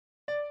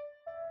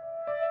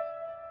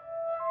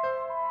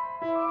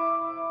Hello,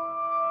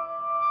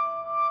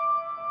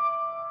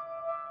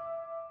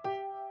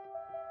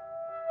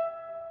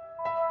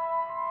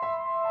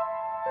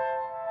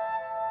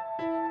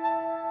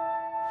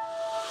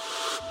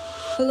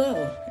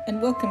 and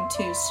welcome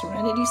to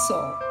Serenity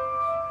Soul,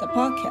 the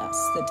podcast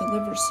that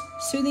delivers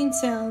soothing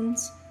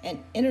sounds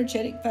and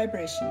energetic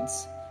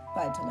vibrations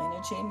by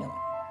Delana J. Miller.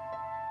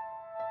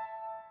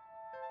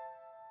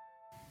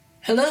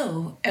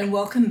 Hello, and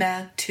welcome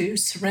back to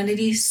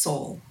Serenity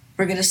Soul.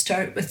 We're going to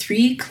start with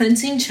 3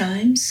 cleansing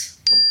chimes.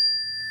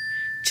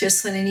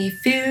 Just let any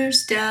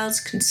fears,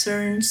 doubts,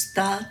 concerns,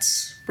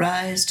 thoughts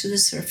rise to the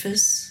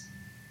surface.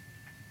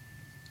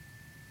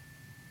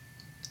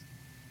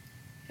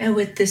 And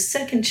with this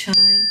second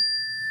chime,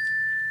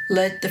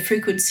 let the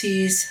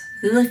frequencies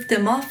lift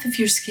them off of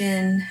your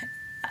skin,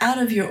 out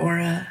of your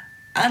aura,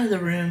 out of the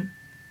room,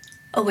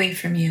 away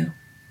from you.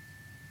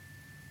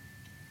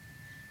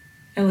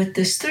 And with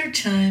this third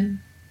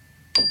chime,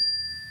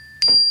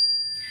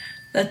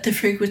 let the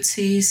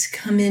frequencies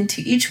come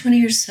into each one of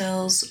your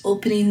cells,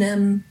 opening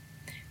them,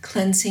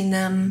 cleansing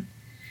them,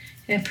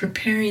 and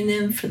preparing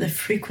them for the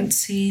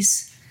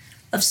frequencies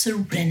of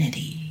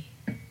serenity.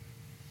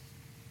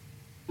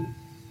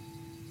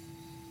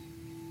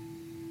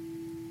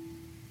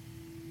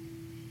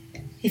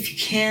 If you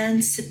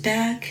can, sit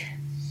back,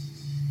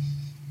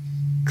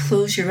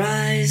 close your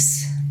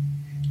eyes,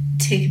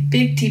 take a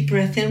big deep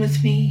breath in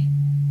with me,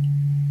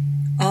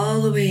 all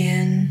the way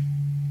in,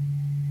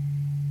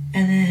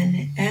 and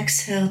then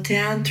exhale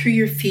down through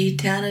your feet,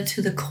 down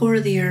into the core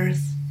of the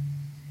earth,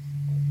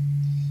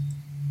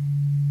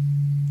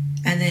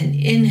 and then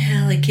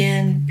inhale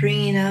again,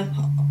 bringing up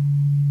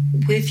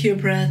with your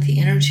breath the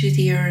energy of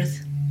the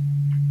earth,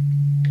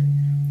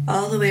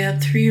 all the way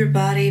up through your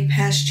body,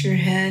 past your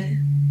head.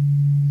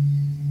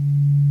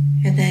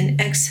 And then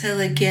exhale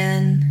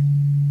again,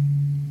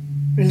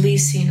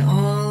 releasing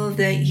all of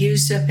that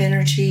used up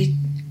energy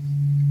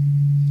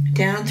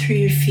down through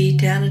your feet,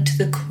 down into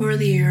the core of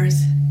the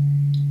earth,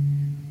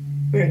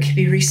 where it can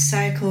be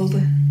recycled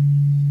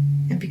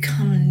and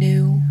become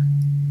new.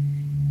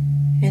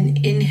 And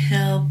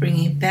inhale,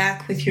 bringing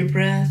back with your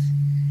breath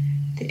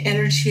the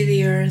energy of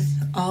the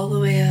earth all the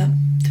way up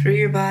through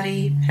your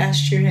body,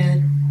 past your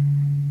head.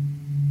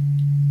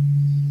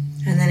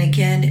 And then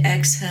again,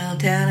 exhale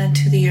down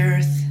into the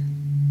earth,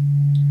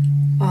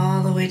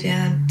 all the way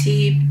down,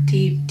 deep,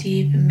 deep,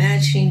 deep,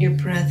 imagining your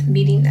breath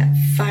meeting that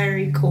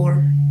fiery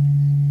core.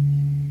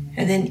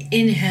 And then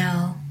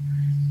inhale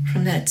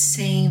from that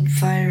same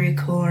fiery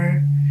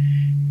core,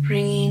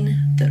 bringing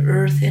the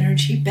earth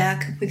energy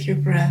back up with your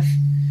breath,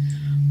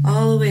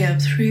 all the way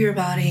up through your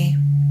body,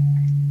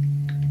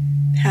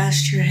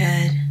 past your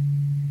head.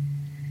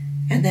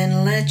 And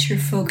then let your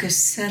focus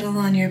settle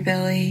on your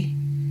belly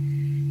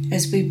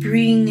as we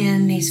bring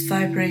in these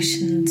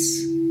vibrations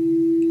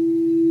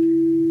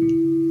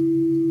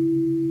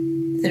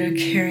that are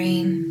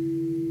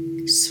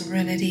carrying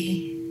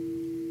serenity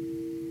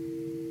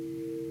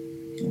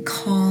and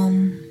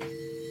calm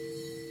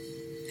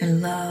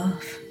and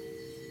love,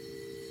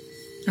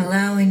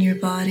 allowing your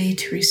body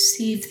to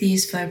receive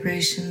these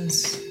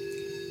vibrations,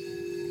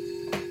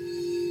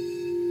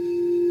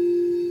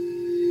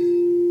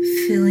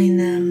 feeling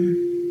them,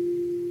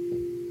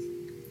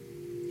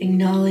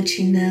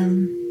 acknowledging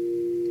them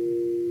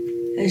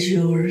as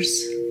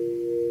yours.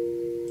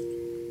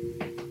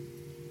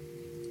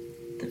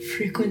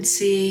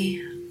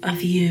 Frequency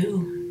of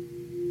you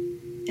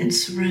and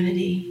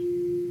serenity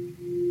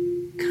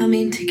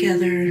coming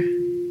together.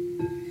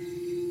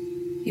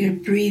 You're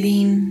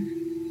breathing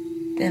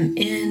them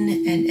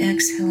in and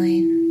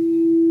exhaling,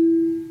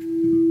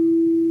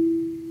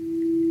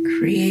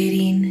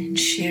 creating and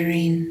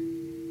sharing,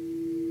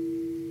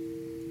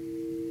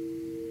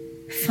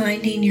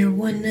 finding your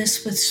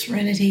oneness with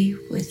serenity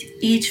with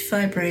each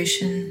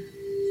vibration,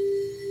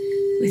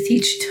 with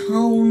each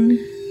tone,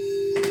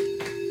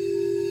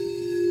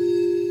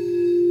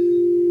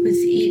 with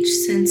each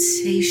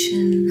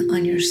sensation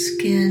on your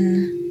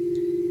skin,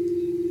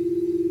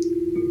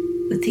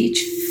 with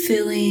each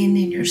filling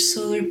in your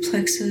solar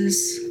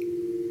plexus,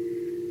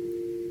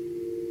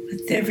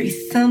 with every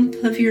thump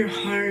of your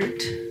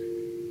heart,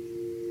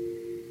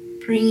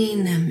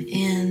 bringing them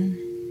in,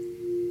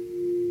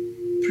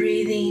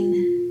 breathing,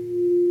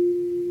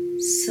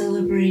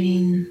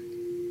 celebrating,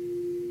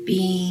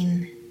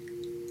 being.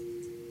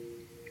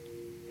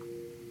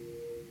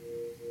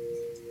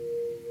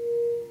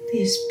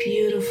 These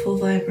beautiful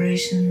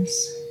vibrations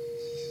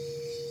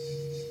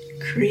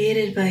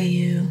created by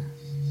you,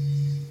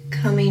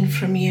 coming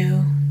from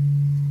you,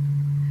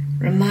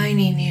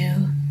 reminding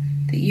you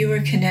that you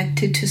are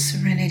connected to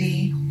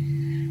serenity.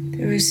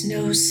 There is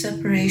no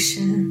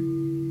separation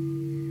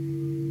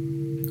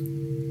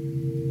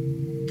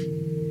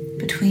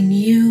between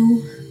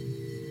you,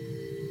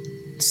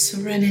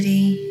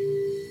 serenity,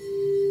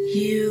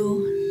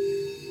 you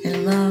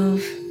and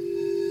love,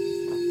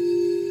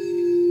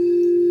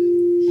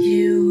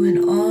 you and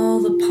all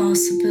the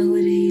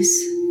possibilities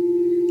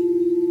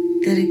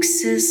that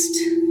exist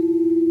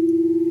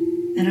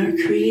and are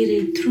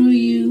created through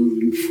you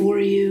and for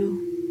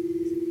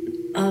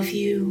you, of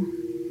you.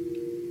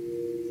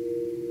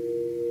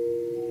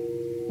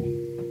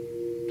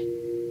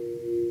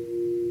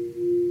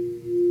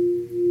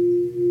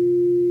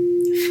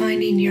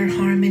 Finding your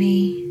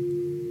harmony,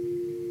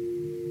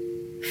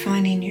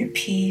 finding your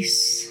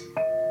peace,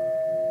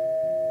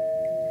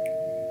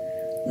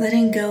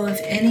 letting go of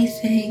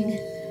anything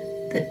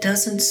that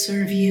doesn't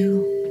serve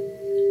you,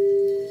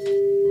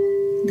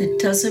 that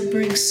doesn't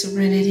bring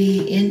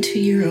serenity into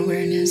your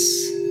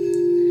awareness,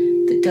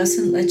 that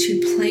doesn't let you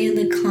play in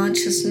the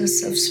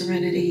consciousness of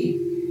serenity.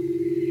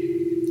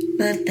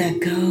 Let that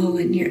go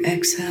in your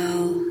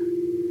exhale.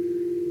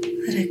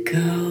 Let it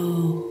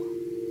go.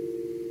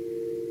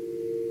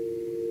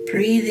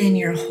 Breathe in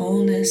your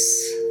wholeness.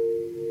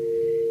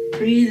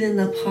 Breathe in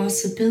the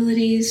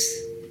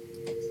possibilities,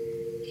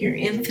 your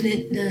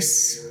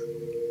infiniteness.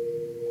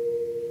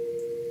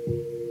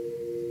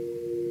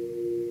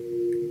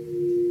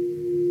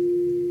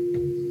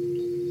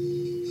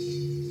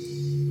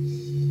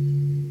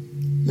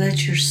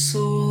 Let your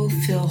soul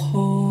feel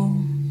whole.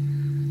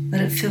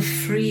 Let it feel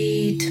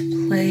free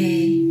to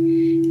play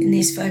in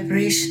these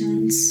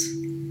vibrations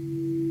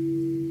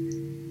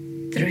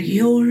that are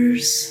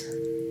yours,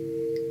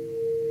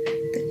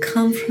 that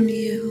come from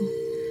you,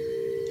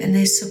 and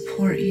they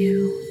support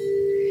you.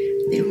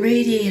 They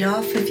radiate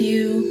off of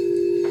you,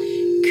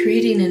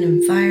 creating an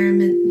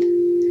environment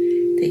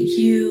that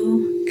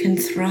you can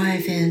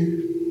thrive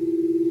in,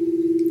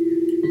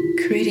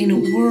 creating a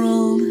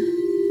world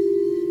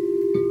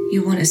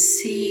you want to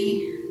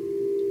see,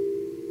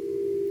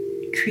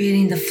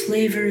 creating the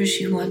flavors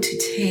you want to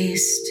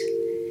taste,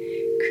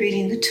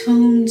 creating the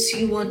tones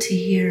you want to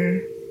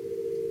hear.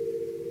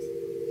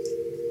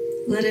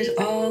 Let it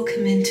all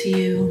come into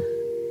you.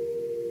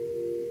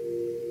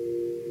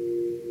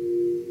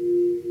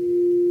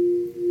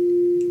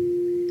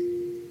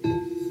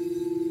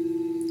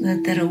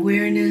 Let that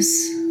awareness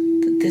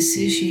that this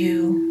is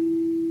you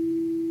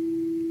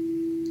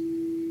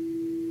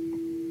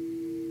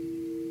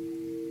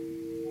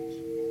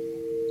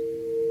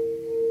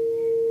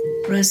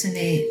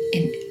resonate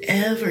in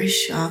every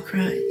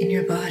chakra in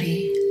your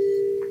body,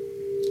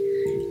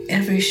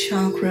 every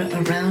chakra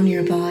around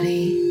your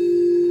body.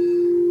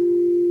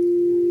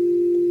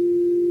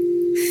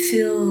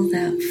 Feel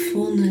that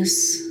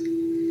fullness,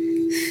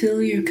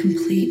 feel your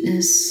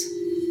completeness,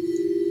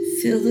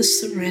 feel the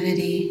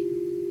serenity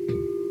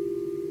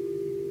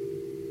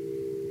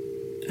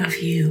of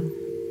you.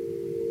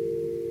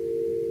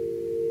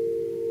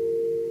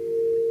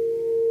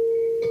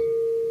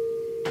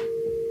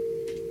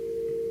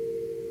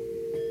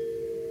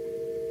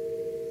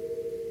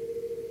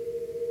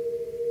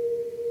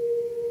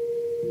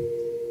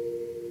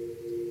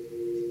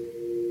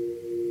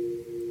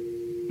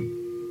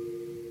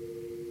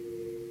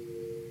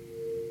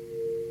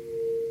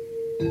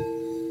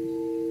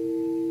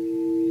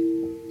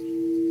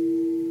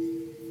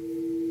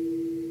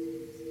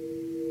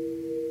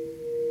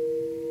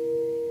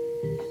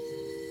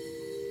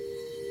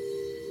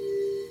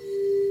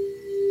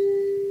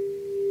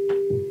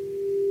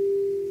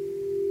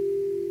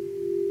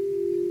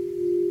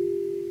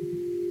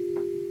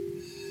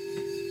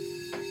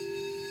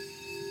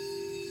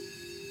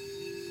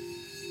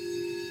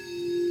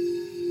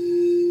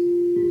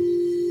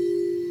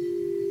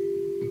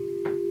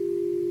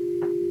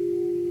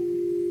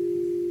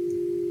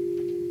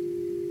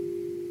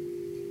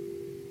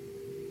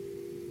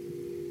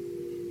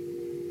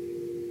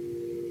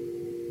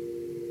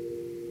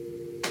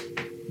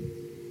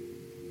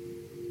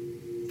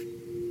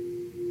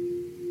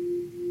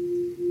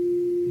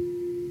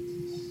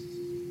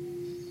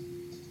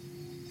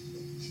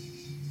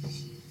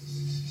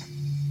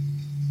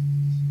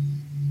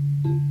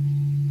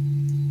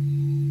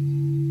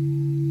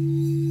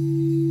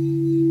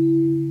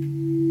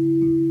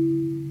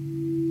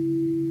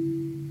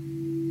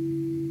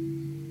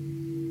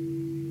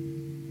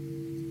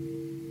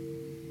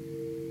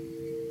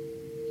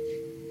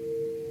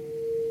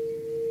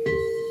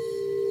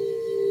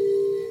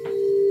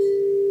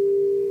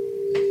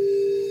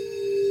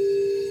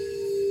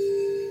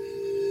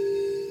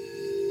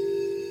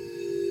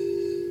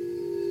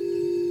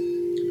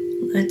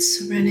 Let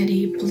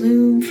serenity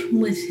bloom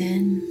from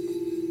within.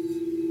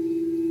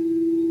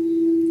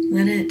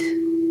 Let it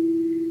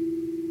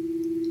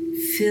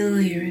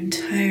fill your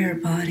entire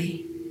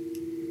body.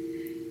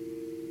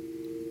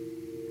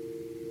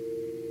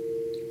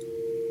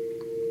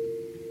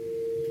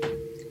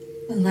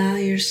 Allow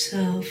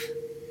yourself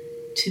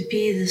to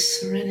be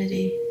this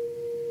serenity.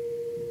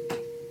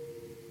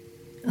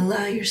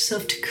 Allow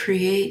yourself to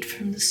create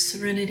from this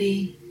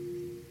serenity,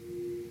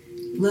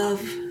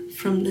 love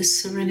from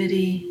this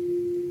serenity.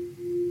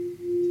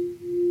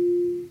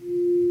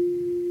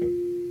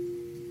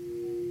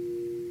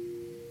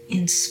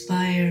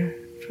 Inspire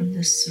from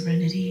this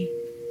serenity,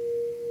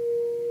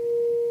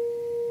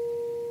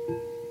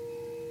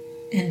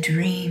 and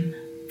dream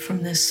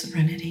from this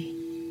serenity.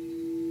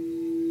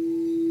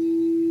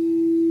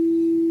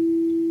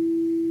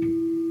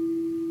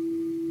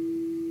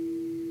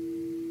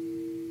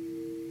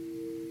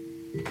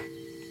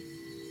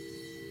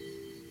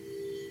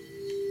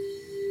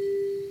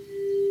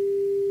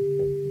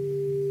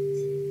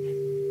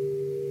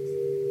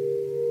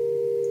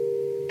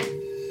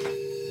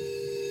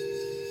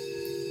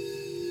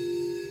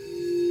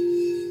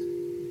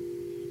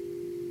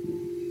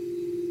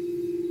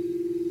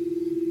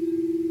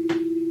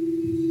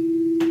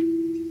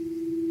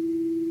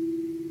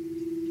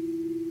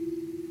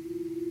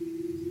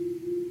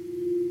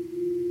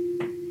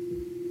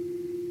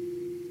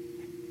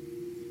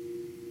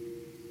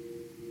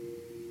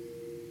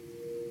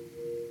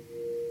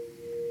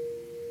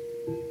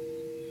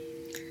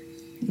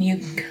 And you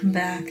can come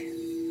back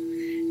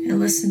and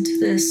listen to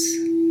this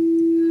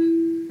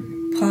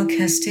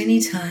podcast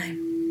anytime,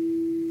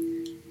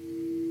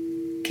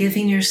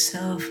 giving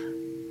yourself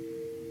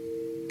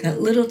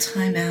that little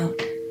time out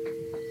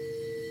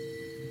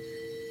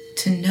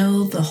to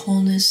know the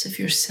wholeness of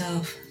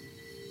yourself,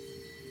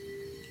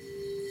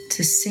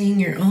 to sing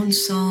your own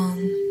song,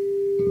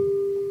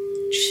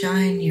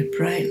 shine your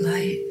bright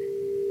light.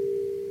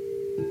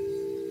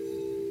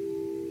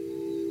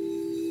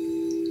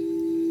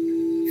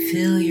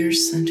 Feel your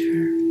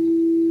center,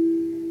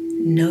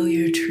 know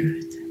your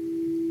truth.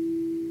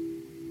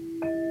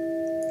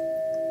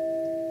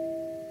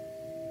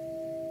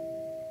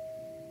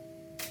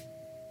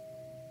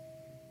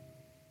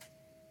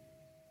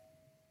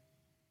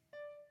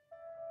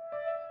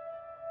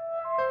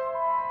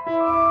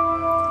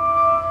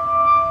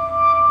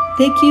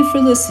 Thank you for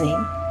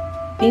listening,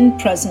 being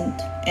present,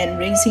 and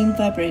raising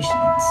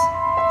vibrations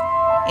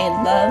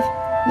in love,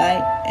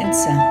 light, and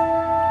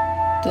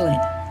sound.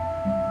 Delana.